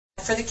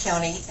for the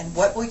county, and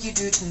what will you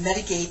do to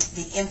mitigate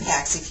the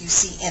impacts, if you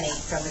see any,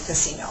 from the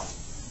casino?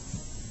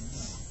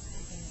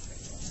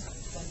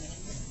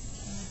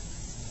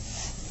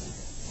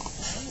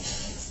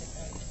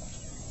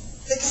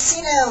 The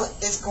casino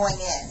is going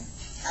in.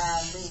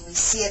 We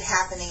see it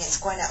happening.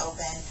 It's going to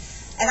open.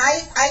 And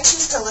I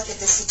choose to look at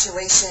this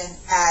situation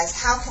as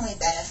how can we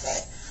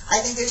benefit?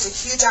 I think there's a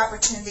huge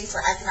opportunity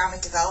for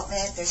economic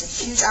development. There's a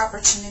huge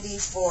opportunity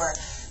for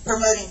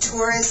promoting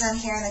tourism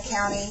here in the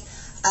county.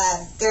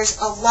 There's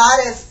a lot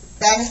of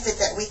benefit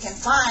that we can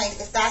find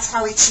if that's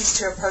how we choose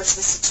to approach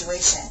the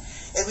situation.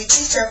 If we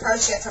choose to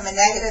approach it from a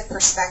negative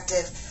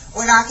perspective,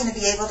 we're not going to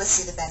be able to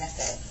see the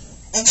benefit.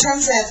 In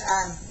terms of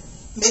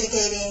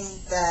mitigating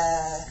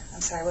the,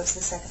 I'm sorry, what's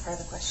the second part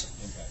of the question?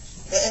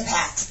 The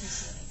impact.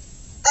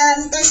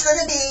 There's going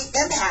to be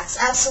impacts,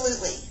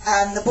 absolutely.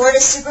 The Board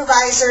of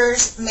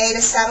Supervisors made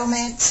a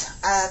settlement,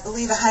 I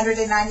believe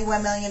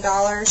 $191 million.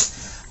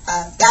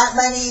 That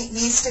money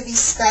needs to be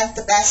spent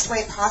the best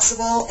way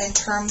possible in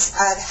terms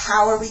of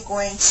how are we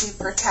going to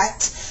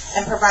protect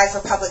and provide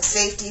for public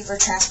safety, for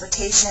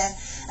transportation,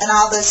 and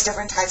all those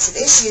different types of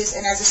issues.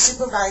 And as a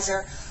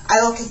supervisor, I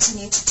will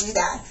continue to do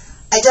that.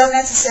 I don't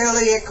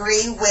necessarily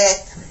agree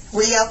with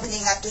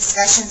reopening up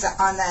discussions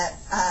on the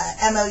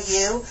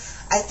MOU.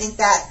 I think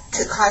that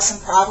could cause some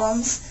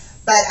problems,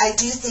 but I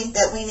do think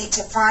that we need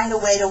to find a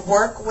way to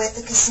work with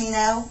the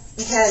casino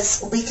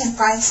because we can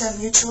find some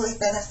mutually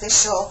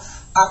beneficial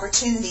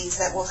opportunities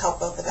that will help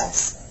both of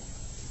us.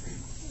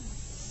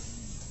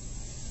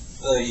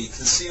 The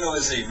casino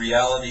is a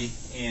reality,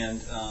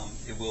 and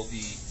it will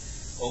be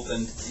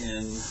opened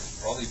in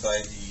probably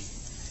by the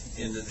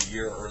end of the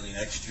year, early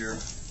next year.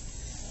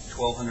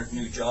 1,200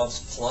 new jobs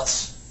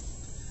plus.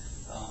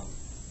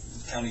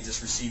 The county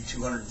just received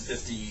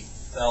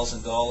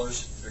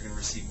 $250,000. They're going to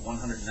receive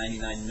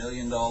 $199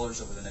 million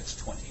over the next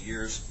 20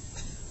 years.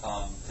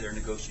 They're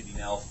negotiating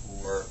now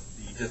for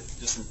the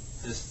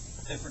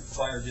different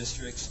fire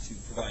districts to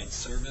provide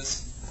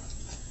service,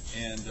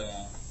 and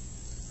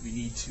we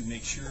need to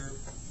make sure.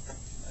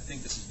 I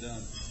think this is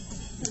done.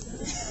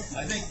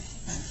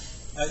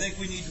 I think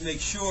we need to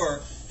make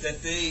sure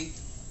that they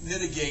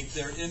mitigate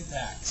their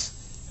impacts.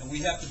 And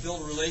we have to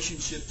build a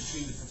relationship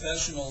between the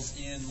professionals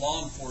in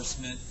law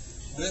enforcement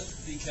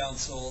with the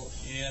council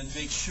and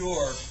make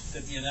sure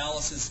that the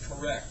analysis is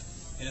correct.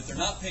 And if they're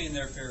not paying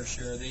their fair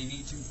share, they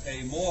need to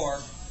pay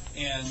more.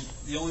 And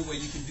the only way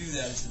you can do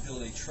that is to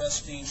build a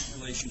trusting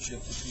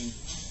relationship between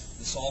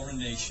the sovereign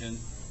nation,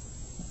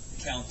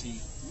 the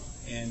county,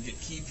 and get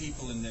key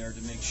people in there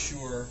to make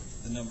sure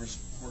the numbers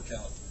work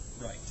out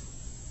right.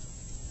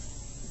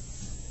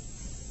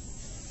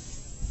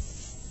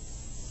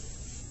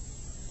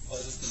 Well,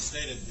 as has been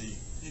stated, the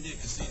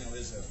Indian Casino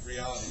is a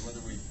reality,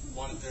 whether we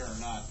want it there or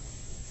not.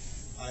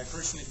 I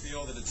personally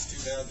feel that it's too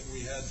bad that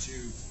we had to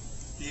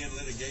be in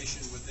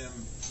litigation with them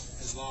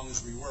as long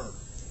as we were.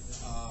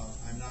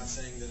 I'm not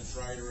saying that it's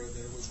right or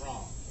that it was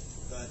wrong,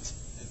 but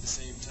at the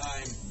same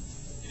time,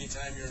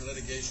 anytime you're in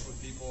litigation with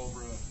people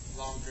over a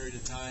long period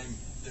of time,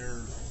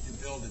 you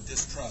build a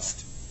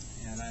distrust.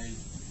 And I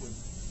would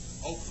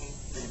hopefully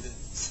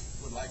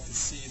would like to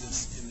see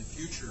this in the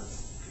future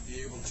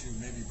be able to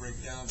maybe break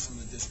down some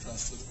of the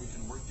distrust so that we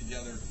can work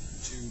together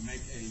to make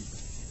a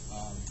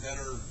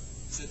better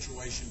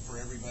situation for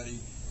everybody,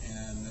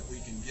 and that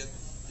we can get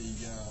the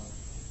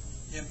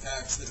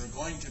impacts that are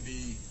going to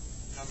be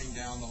coming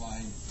down the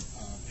line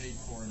paid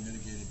for and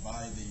mitigated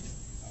by the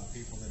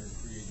people that are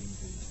creating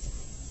the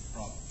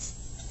problems.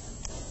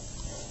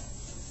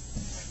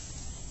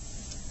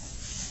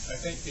 I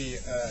think the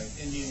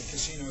Indian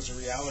Casino is a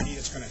reality.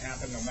 It's going to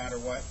happen no matter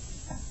what.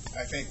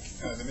 I think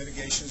the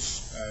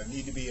mitigations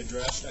need to be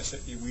addressed. I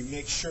said we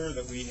make sure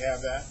that we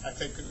have that. I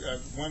think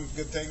one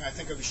good thing, I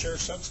think of the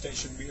sheriff's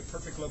substation would be a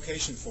perfect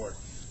location for it.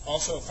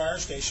 Also a fire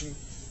station,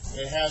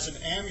 it has an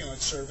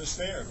ambulance service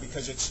there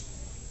because it's,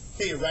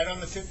 hey, right on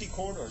the 50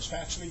 corridor. It's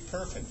actually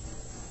perfect.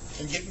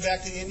 And getting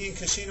back to the Indian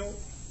Casino,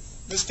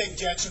 let's take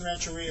Jackson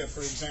Rancheria,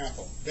 for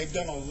example. They've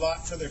done a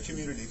lot for their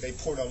community. They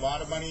poured a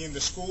lot of money into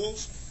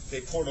schools.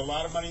 They poured a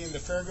lot of money into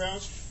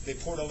fairgrounds. They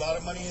poured a lot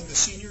of money into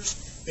seniors.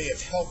 They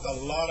have helped a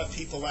lot of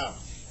people out.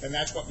 And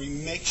that's what we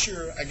make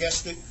sure. I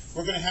guess that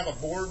we're going to have a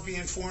board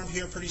being formed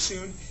here pretty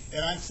soon,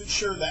 and I'm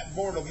sure that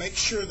board will make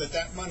sure that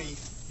that money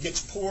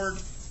gets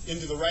poured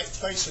into the right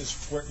places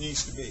where it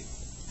needs to be.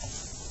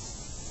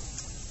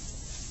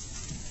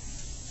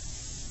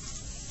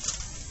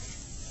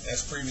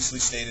 As previously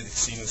stated, the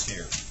casino's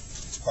here.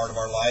 It's part of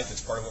our life.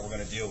 It's part of what we're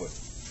going to deal with.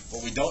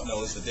 What we don't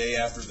know is the day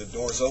after the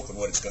doors open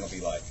what it's going to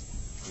be like.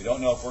 We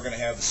don't know if we're going to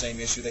have the same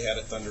issue they had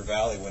at Thunder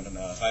Valley when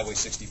Highway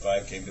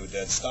 65 came to a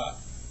dead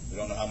stop. We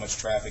don't know how much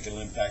traffic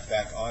it'll impact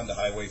back onto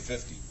Highway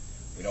 50.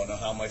 We don't know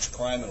how much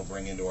crime it'll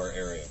bring into our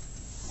area.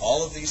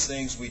 All of these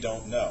things we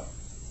don't know.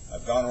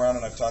 I've gone around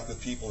and I've talked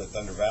with people at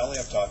Thunder Valley.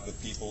 I've talked with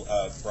people,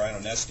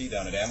 Brian Onesti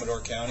down at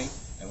Amador County,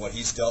 and what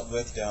he's dealt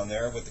with down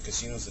there with the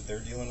casinos that they're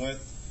dealing with,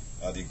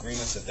 the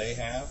agreements that they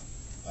have.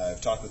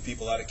 I've talked with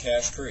people out at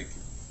Cache Creek.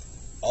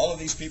 All of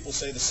these people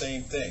say the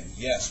same thing.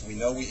 Yes, we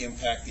know we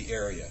impact the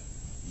area.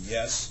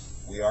 Yes,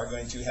 we are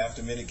going to have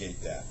to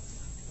mitigate that.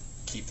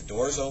 Keep the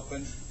doors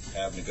open,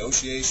 have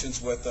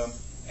negotiations with them.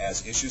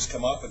 As issues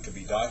come up and can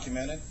be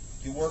documented,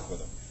 you work with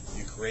them.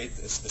 You create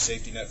the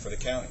safety net for the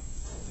county.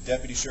 The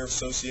Deputy Sheriff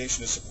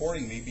Association is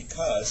supporting me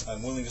because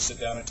I'm willing to sit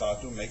down and talk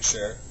to them, make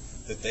sure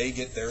that they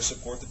get their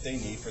support that they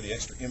need for the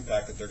extra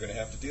impact that they're going to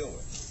have to deal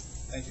with.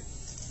 Thank you.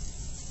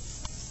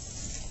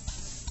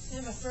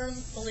 I'm a firm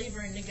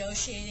believer in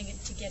negotiating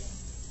it to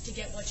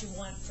get what you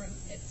want from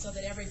it, so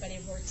that everybody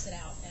works it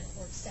out and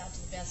works out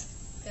to the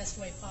best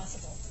way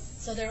possible.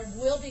 So there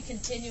will be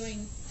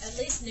continuing, at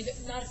least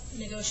not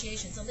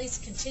negotiations, at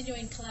least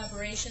continuing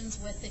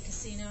collaborations with the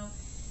casino.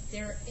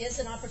 There is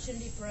an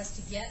opportunity for us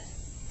to get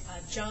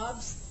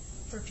jobs,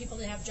 for people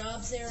to have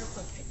jobs there,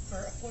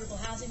 for affordable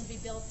housing to be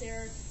built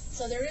there.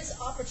 So there is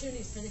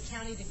opportunities for the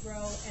county to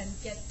grow and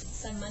get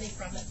some money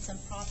from it, some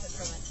profit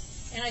from it.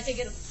 And I think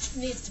it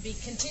needs to be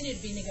continue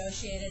to be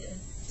negotiated and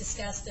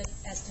discussed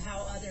as to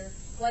how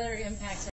what other impacts